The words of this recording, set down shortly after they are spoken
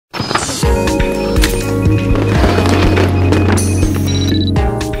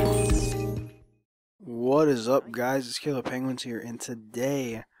up, guys? It's Killer Penguins here, and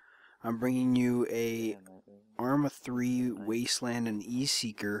today I'm bringing you a Arma 3 Wasteland and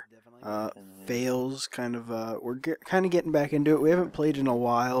E-Seeker fails. We're kind of getting back into it. We haven't played in a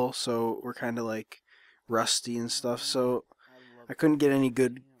while, so we're kind of like rusty and stuff. So I couldn't get any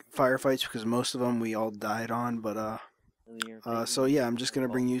good firefights because most of them we all died on. But so yeah, I'm just gonna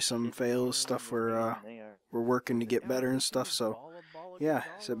bring you some fails, stuff we're working to get better and stuff. So yeah,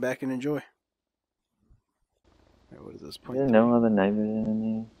 sit back and enjoy. What is this point? Is there no other night vision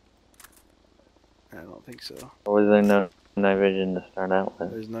in here? I don't think so. Or was there no night vision to start out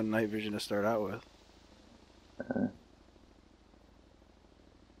with? There's no night vision to start out with.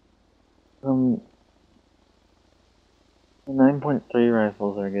 9.3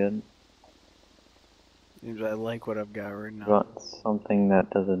 rifles are good. I like what I've got right now. You want something that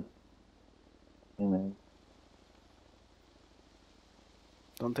doesn't, you know.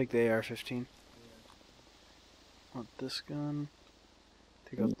 Don't take the AR-15. Want this gun.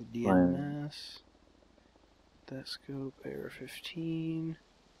 Take out the DMS. That scope, AR-15.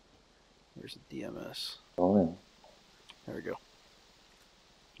 Where's the DMS? Oh, yeah. There we go.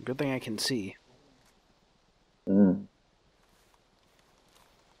 Good thing I can see.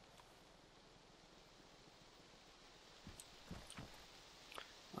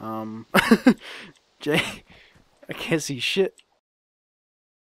 Jay, I can't see shit.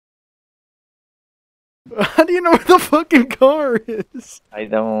 How do you know where the fucking car is? I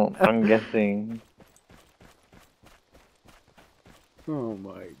don't. I'm guessing. Oh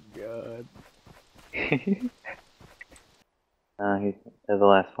my god. They're the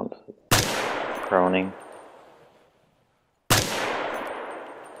last ones. Groaning.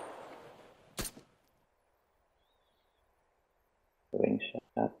 Doing shot.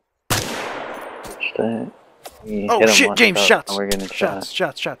 Oh shit, James, shots! We're gonna shots.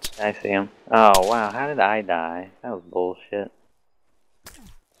 I see him. Oh wow, how did I die? That was bullshit.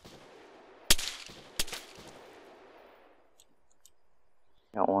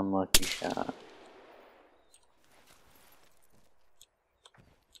 Got one lucky shot.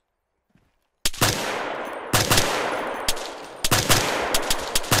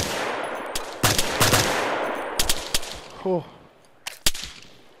 Oh.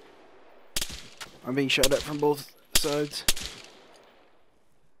 I'm being shot at from both sides.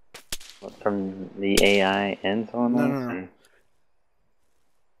 What, from the AI and someone else?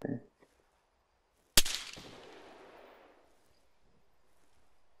 No.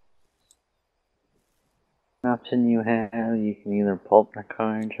 An option you have, you can either pulp the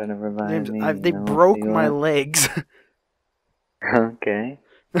car and try to revive me. They broke my legs. Okay.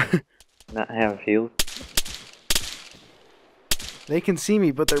 Not have fuel. They can see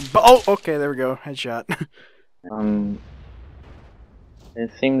me, but they're oh, okay, there we go, headshot.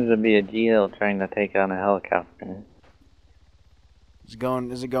 It seems to be a GL trying to take on a helicopter. Is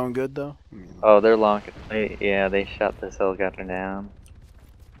it going good though? Oh, they're locking. Yeah, they shot this helicopter down.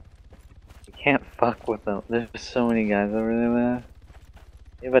 You can't fuck with them. There's so many guys over there.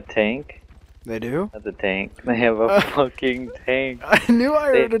 They have a tank. They do? That's a tank. They have a fucking tank. I knew I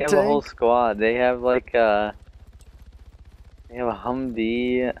heard a tank. They have a whole squad. They have like they have a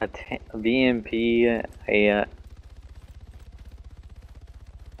Humvee, a BMP,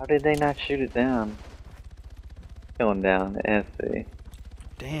 how did they not shoot it down? Going down, SC.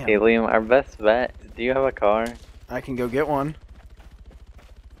 Damn. Hey Liam, our best bet, do you have a car? I can go get one.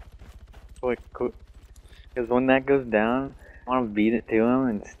 Quick. Because when that goes down, I want to beat it to him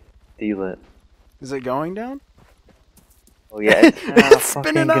and steal it. Is it going down? Oh yeah, it's not it's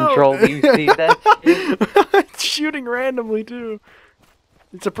fucking spinning out. Control. Do you see that shit? It's shooting randomly too.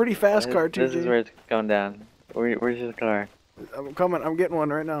 It's a pretty fast car too. This is where it's going down. Where's your car? I'm coming. I'm getting one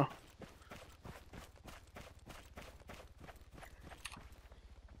right now.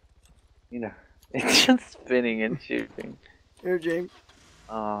 You know, it's just spinning and shooting. Here, James.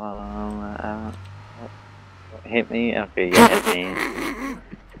 Hit me? Okay, you hit me.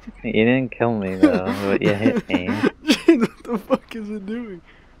 You didn't kill me though, but you hit me. James, what the fuck is it doing?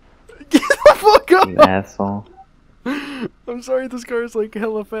 Get the fuck up! You asshole. I'm sorry, this car is like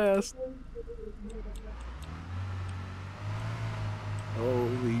hella fast.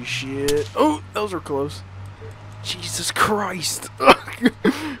 Holy shit. Oh, those were close. Jesus Christ.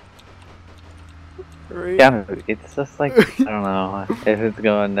 Right. Yeah, it's just like, I don't know if it's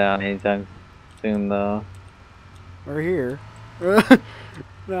going down anytime soon though. We're here.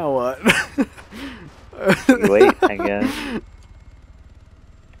 Now what? Wait, I guess.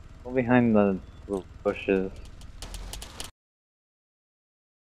 Go behind the bushes.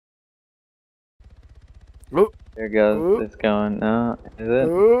 Oop. There it goes. Oop. It's going. No, is it?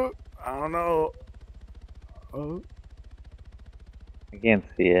 Oop. I don't know. Oh. I can't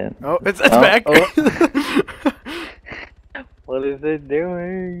see it. Oh, it's back. Oh. What is it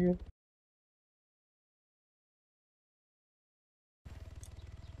doing?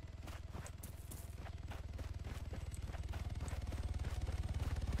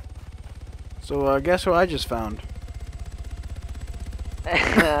 So, guess what I just found?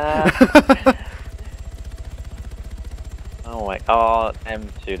 Oh my! Oh, I'm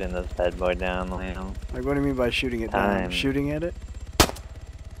shooting this bad boy down now. Like, what do you mean by shooting it down? Time. Shooting at it?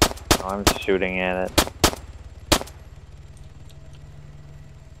 Oh, I'm shooting at it.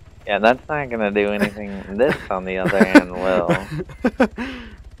 Yeah, that's not gonna do anything. This, on the other hand, will.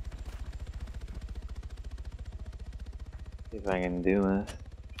 See if I can do this.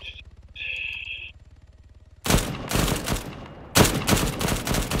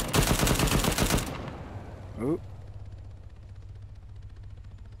 Ooh.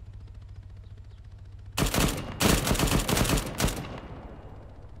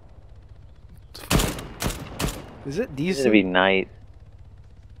 Is it It's decent? gonna be night.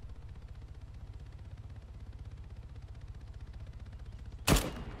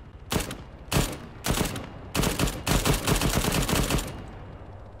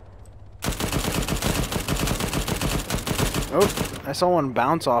 Oh, I saw one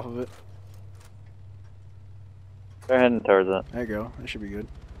bounce off of it. They're heading towards it. There you go. That should be good.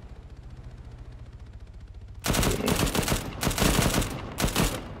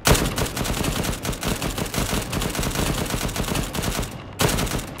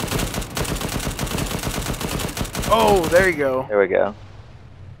 Oh, there you go. There we go.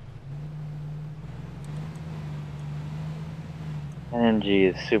 NG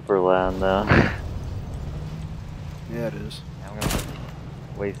is super loud though. Yeah, it is. I'm gonna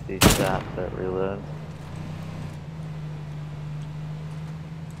waste these shots that reload.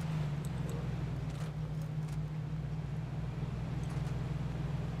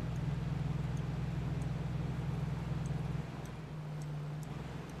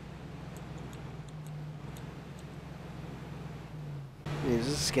 Yeah, this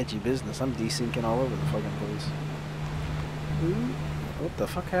is sketchy business. I'm desyncing all over the fucking place. Ooh, what the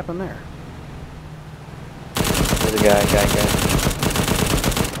fuck happened there? There's a guy.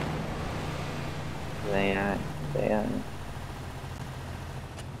 They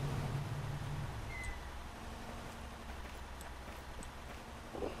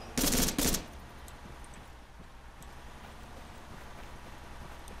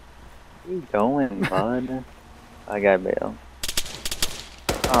Where you going, bud? I got bail.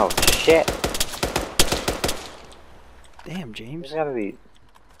 Oh shit! Damn, James. There's gotta be.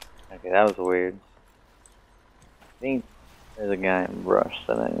 Okay, that was weird. I think there's a guy in brush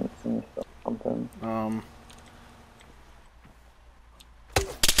that I didn't see something.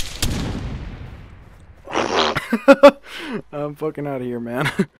 I'm fucking out of here, man.